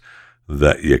heart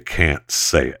that you can't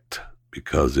say it,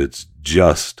 because it's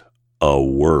just a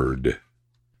word.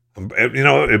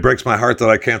 It breaks my heart that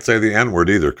I can't say the N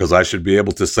word either, because I should be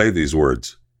able to say these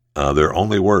words. They're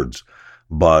only words.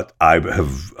 But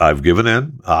I've given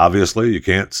in. Obviously, you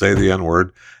can't say the N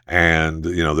word. And,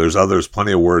 there's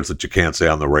plenty of words that you can't say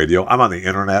on the radio. I'm on the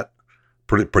internet,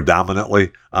 pretty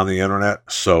predominantly on the internet.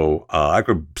 So I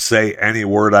could say any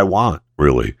word I want,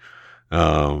 really.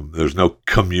 There's no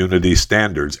community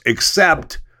standards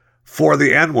except for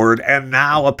the N word, and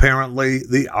now apparently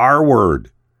the R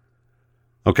word.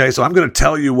 Okay, so I'm going to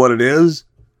tell you what it is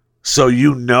so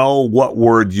you know what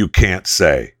word you can't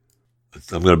say.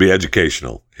 I'm going to be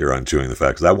educational here on Chewing the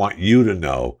Fat, because I want you to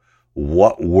know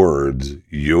what words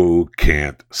you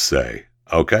can't say.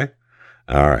 Okay?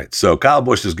 All right, so Kyle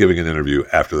Busch is giving an interview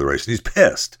after the race, and he's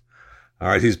pissed. All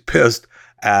right, he's pissed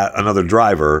at another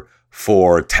driver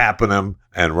for tapping him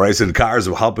and racing cars,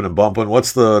 humping and bumping.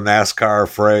 What's the NASCAR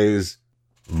phrase?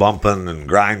 Bumping and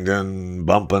grinding,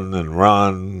 bumping and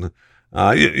run.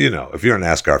 If you're a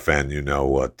NASCAR fan, you know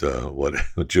what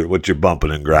you're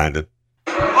bumping and grinding.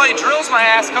 Well, he drills my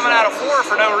ass coming out of 4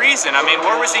 for no reason.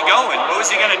 Where was he going? What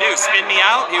was he going to do? Spin me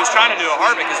out? He was trying to do a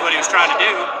Harvick is what he was trying to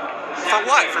do. For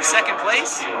what? For second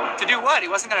place? To do what? He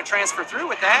wasn't going to transfer through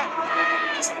with that.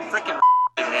 Just freaking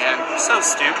man. So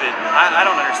stupid. I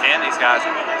don't understand these guys.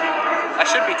 I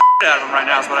should be out of them right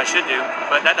now is what I should do,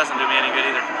 but that doesn't do me any good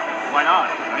either. Why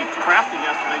not? Crafty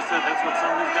yesterday said that's what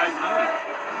some of these guys need.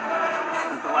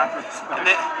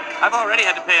 I've already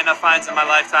had to pay enough fines in my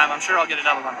lifetime. I'm sure I'll get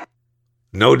another one.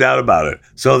 No doubt about it.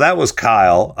 So that was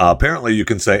Kyle. Apparently you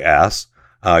can say ass.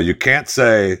 You can't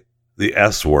say the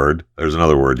S word. There's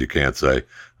another word you can't say.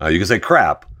 You can say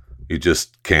crap. You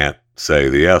just can't say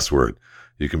the S word.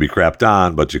 You can be crapped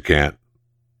on, but you can't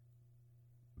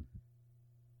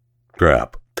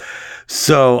crap.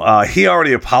 So he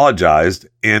already apologized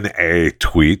in a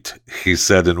tweet. He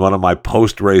said, in one of my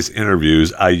post-race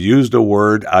interviews, I used a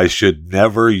word I should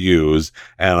never use,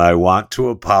 and I want to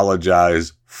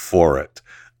apologize for it.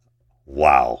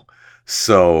 Wow.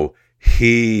 So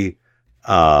he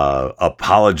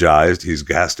apologized. He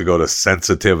has to go to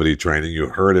sensitivity training. You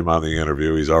heard him on the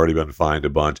interview. He's already been fined a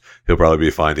bunch. He'll probably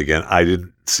be fined again. I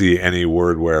didn't see any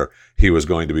word where he was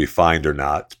going to be fined or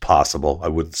not. It's possible.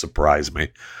 It wouldn't surprise me.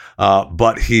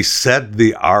 But he said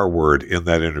the R word in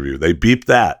that interview. They beeped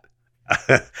that.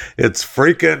 It's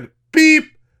freaking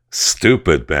beep.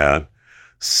 Stupid, man.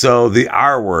 So the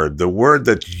R word, the word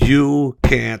that you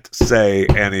can't say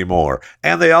anymore.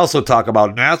 And they also talk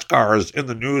about NASCAR is in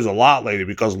the news a lot lately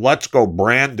because Let's Go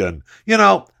Brandon. You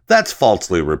know, that's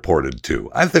falsely reported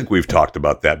too. I think we've talked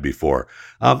about that before.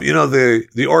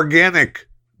 The organic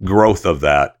growth of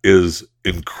that is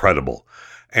incredible.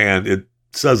 And it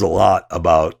says a lot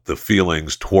about the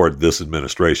feelings toward this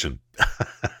administration.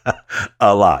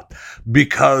 A lot.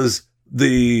 Because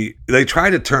they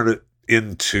try to turn it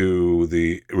into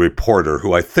the reporter,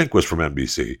 who I think was from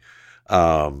NBC,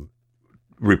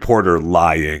 reporter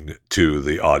lying to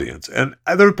the audience. And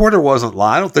the reporter wasn't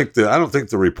lying. I don't think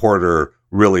the reporter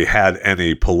really had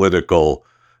any political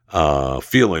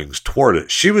feelings toward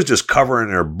it. She was just covering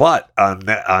her butt on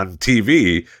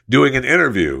TV doing an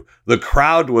interview. The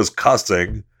crowd was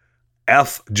cussing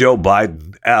F Joe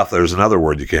Biden. F, there's another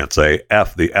word you can't say.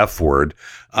 F, the F word.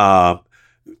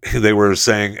 They were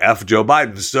saying F Joe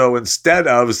Biden. So instead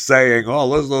of saying, oh,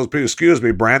 those people, excuse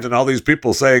me, Brandon, all these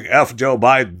people saying F Joe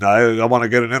Biden, I want to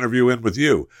get an interview in with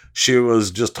you. She was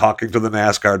just talking to the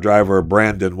NASCAR driver,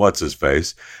 Brandon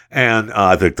What's-His-Face. And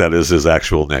I think that is his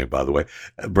actual name, by the way,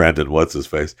 Brandon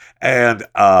What's-His-Face. And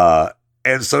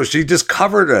so she just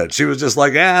covered it. She was just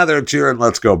like, they're cheering,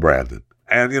 let's go, Brandon.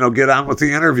 And, get on with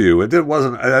the interview. I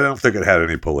don't think it had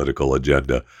any political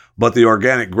agenda. But the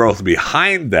organic growth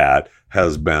behind that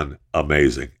has been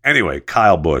amazing. Anyway,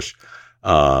 Kyle Busch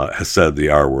has said the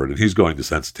R word, and he's going to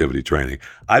sensitivity training.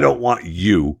 I don't want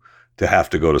you to have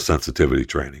to go to sensitivity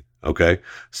training, okay?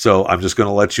 So I'm just going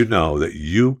to let you know that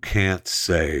you can't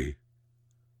say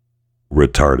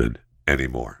retarded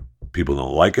anymore. People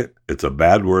don't like it. It's a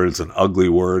bad word. It's an ugly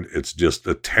word. It's just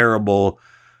a terrible,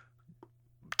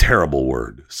 terrible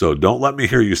word. So don't let me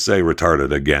hear you say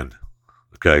retarded again,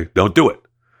 okay? Don't do it.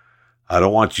 I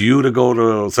don't want you to go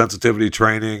to sensitivity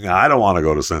training. I don't want to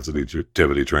go to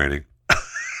sensitivity training.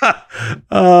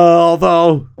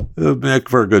 Although it'd make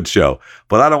for a good show.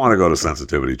 But I don't want to go to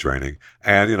sensitivity training.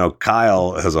 And,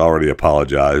 Kyle has already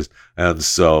apologized. And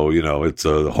so, it's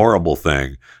a horrible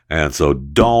thing. And so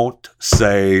don't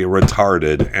say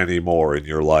retarded anymore in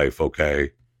your life,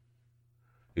 okay?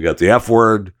 You got the F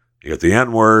word. You got the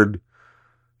N word.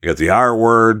 You got the R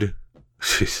word.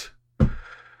 Jeez.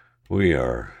 We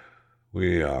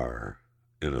are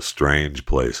in a strange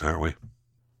place, aren't we?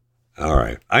 All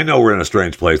right. I know we're in a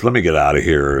strange place. Let me get out of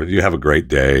here. You have a great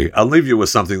day. I'll leave you with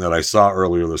something that I saw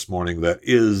earlier this morning that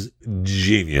is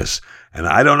genius. And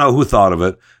I don't know who thought of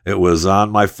it. It was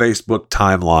on my Facebook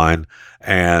timeline,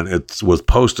 and it was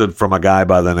posted from a guy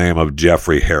by the name of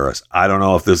Jeffrey Harris. I don't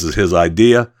know if this is his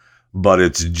idea, but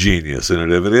it's genius.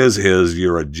 And if it is his,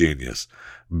 you're a genius.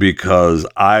 Because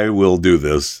I will do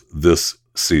this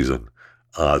season.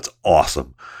 It's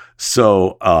awesome.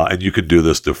 So, and you can do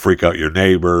this to freak out your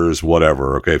neighbors,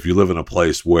 whatever. Okay. If you live in a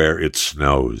place where it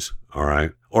snows, all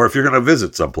right. Or if you're going to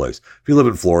visit someplace, if you live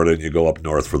in Florida and you go up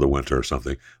north for the winter or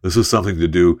something, this is something to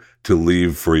do to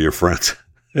leave for your friends.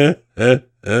 It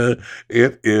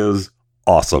is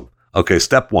awesome. Okay.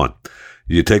 Step 1,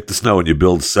 you take the snow and you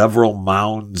build several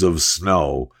mounds of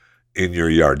snow in your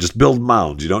yard. Just build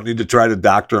mounds. You don't need to try to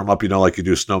doctor them up, like you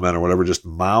do snowmen or whatever. Just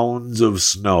mounds of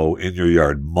snow in your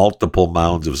yard, multiple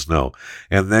mounds of snow.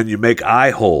 And then you make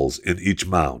eye holes in each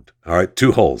mound. All right.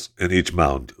 2 holes in each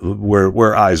mound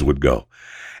where eyes would go.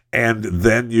 And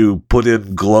then you put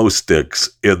in glow sticks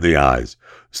in the eyes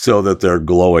so that they're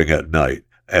glowing at night,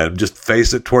 and just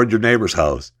face it toward your neighbor's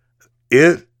house.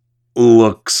 It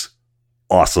looks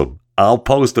awesome. I'll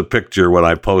post a picture when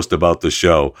I post about the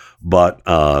show, but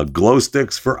glow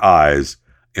sticks for eyes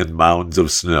in mounds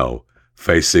of snow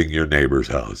facing your neighbor's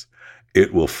house.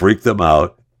 It will freak them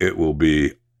out. It will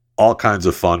be all kinds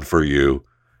of fun for you.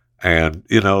 And,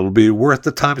 it'll be worth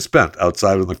the time spent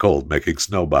outside in the cold making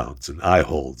snowbounds and eye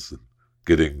holes and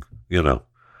getting,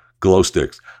 glow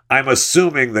sticks. I'm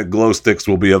assuming that glow sticks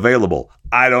will be available.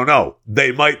 I don't know.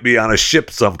 They might be on a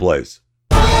ship someplace.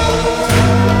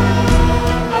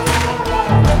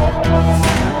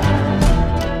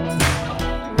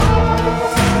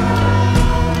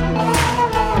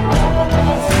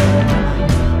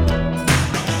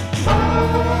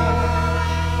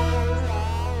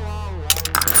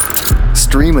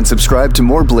 Stream and subscribe to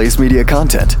more Blaze Media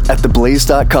content at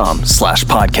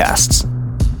theblaze.com/podcasts.